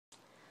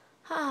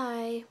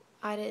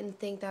I didn't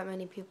think that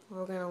many people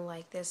were gonna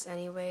like this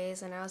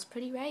anyways, and I was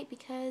pretty right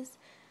because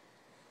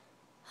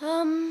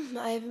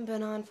I haven't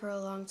been on for a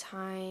long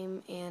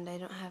time and I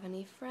don't have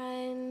any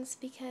friends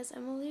because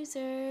I'm a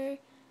loser,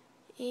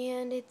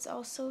 and it's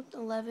also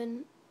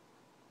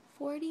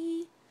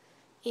 11:40,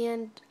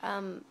 and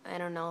I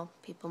don't know,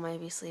 people might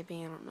be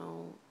sleeping. I don't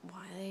know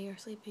why they are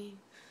sleeping,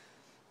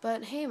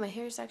 but hey, my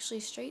hair is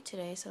actually straight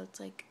today, so it's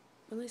like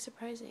really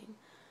surprising.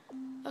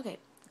 Okay.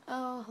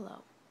 Oh,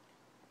 hello.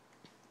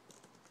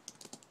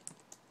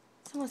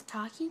 Someone's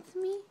talking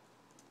to me?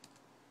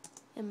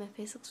 And my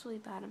face looks really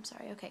bad. I'm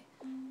sorry. Okay.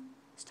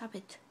 Stop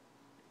it.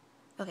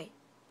 Okay.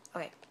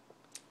 Okay.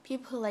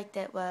 People who liked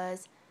it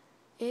was,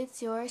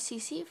 it's your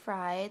CC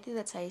Fry. I think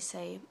that's how you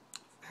say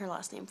her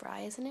last name,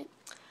 Fry, isn't it?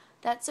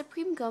 That's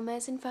Supreme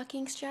Gomez and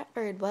fucking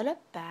Stratford. What a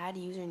bad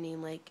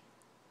username.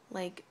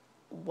 Like,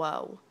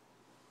 whoa.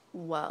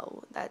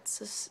 Whoa. That's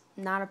just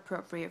not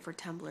appropriate for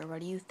Tumblr.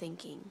 What are you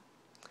thinking?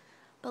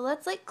 But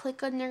let's like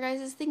click on your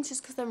guys' things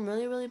just because I'm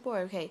really, really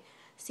bored. Okay.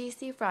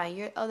 CC Fry.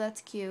 You're, oh,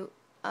 that's cute.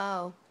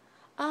 Oh.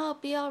 Oh,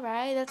 be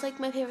alright. That's like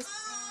my favorite.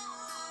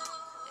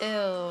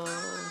 Ew.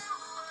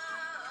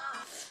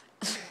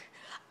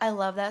 I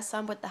love that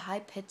song, but the high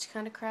pitch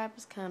kind of crap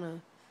is kind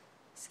of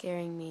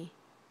scaring me.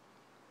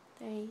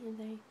 There.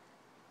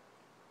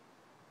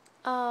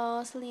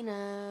 Oh,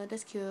 Selena.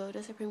 That's cute.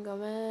 That's Supreme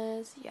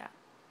Gomez. Yeah.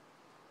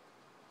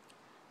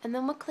 And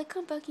then we'll click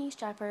on fucking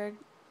Stratford,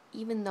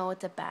 even though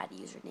it's a bad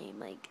username.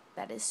 Like,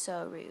 that is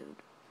so rude.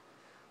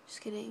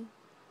 Just kidding.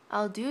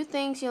 I'll do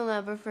things you'll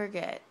never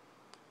forget.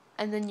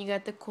 And then you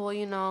got the cool,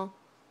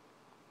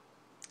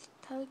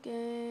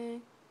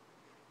 Telegang.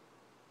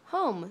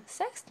 Home.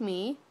 Sext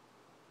me.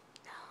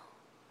 No.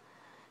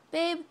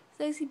 Babe,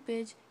 sexy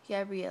bitch,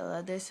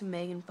 Gabriella. There's some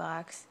Megan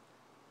Fox.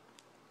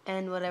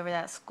 And whatever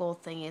that skull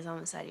thing is on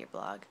the side of your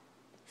blog.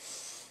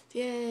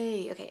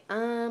 Yay. Okay,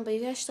 but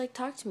you guys should, like,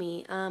 talk to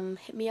me.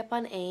 Hit me up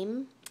on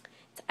AIM.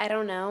 It's, I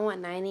don't know, at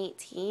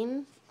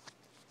 918.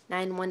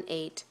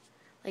 918.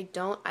 Like,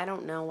 I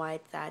don't know why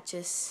it's that.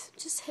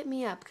 Just hit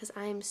me up, because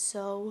I am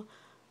so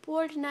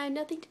bored and I have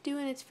nothing to do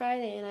and it's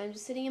Friday and I'm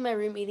just sitting in my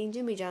room eating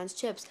Jimmy John's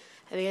chips.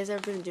 Have you guys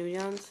ever been to Jimmy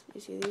John's?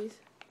 You see these?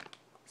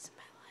 This is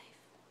my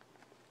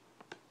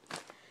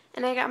life.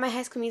 And I got my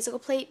High School Musical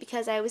plate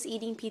because I was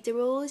eating pizza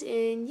rolls,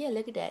 and yeah,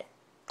 look at that.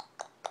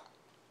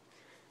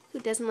 Who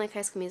doesn't like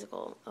High School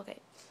Musical? Okay.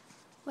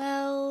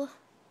 Well,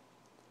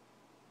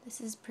 this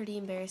is pretty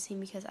embarrassing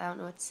because I don't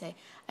know what to say.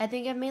 I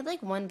think I've made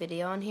like one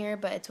video on here,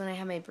 but it's when I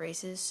have my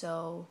braces,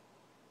 so.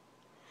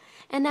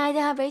 And now I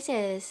don't have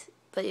braces.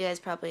 But you guys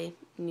probably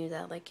knew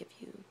that, like, if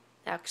you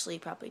actually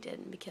probably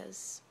didn't,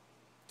 because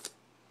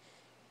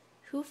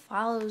who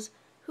follows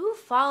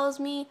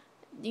me?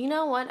 You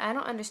know what? I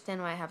don't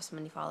understand why I have so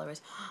many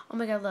followers. Oh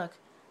my god, look.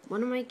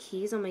 One of my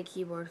keys on my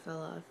keyboard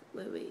fell off.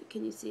 Wait,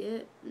 can you see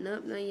it?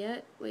 Nope, not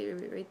yet. Wait,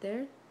 right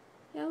there?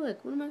 Yeah,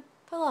 look, one of my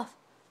fell off.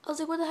 I was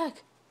like, what the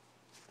heck?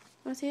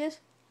 Wanna see this?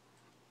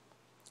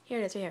 Here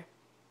it is, right here.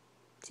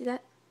 See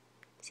that?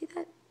 See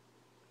that?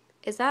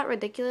 Is that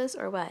ridiculous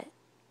or what?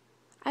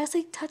 I just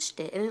like touched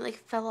it and it like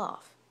fell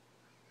off.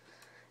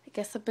 I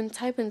guess I've been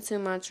typing too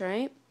much,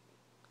 right?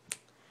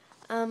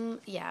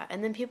 Yeah,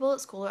 and then people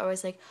at school are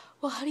always like,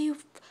 well, how do you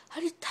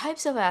type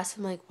so fast?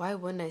 I'm like, why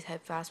wouldn't I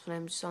type fast when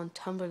I'm just on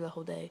Tumblr the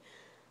whole day?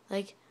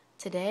 Like,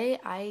 today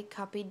I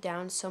copied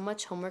down so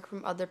much homework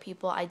from other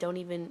people, I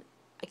can't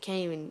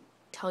even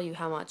tell you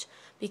how much,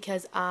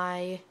 because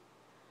I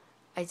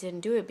didn't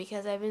do it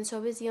because I've been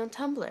so busy on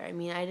Tumblr. I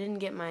mean, I didn't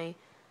get my,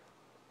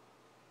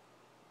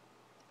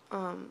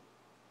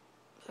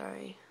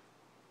 sorry.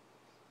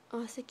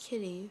 Oh, it's a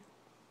kitty.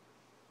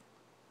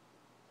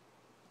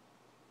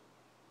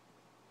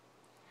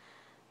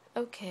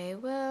 Okay,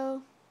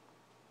 well,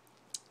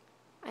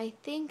 I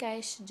think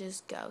I should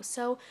just go.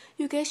 So,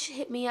 you guys should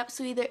hit me up.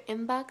 So, either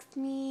inbox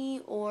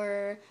me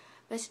or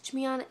message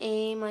me on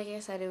AIM. Like I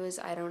said, it was,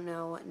 I don't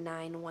know,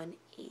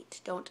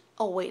 918.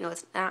 Oh, wait, no,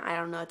 it's not, I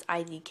don't know, it's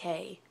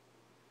IDK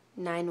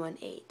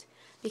 918.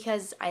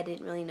 Because I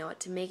didn't really know what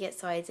to make it,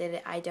 so I did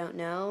it, I don't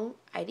know,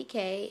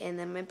 IDK, and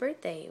then my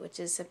birthday, which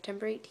is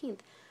September 18th.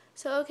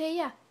 So, okay,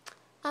 yeah.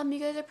 You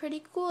guys are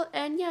pretty cool,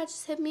 and yeah,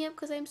 just hit me up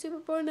because I'm super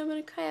bored and I'm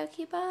gonna cry.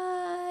 Okay,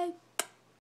 bye!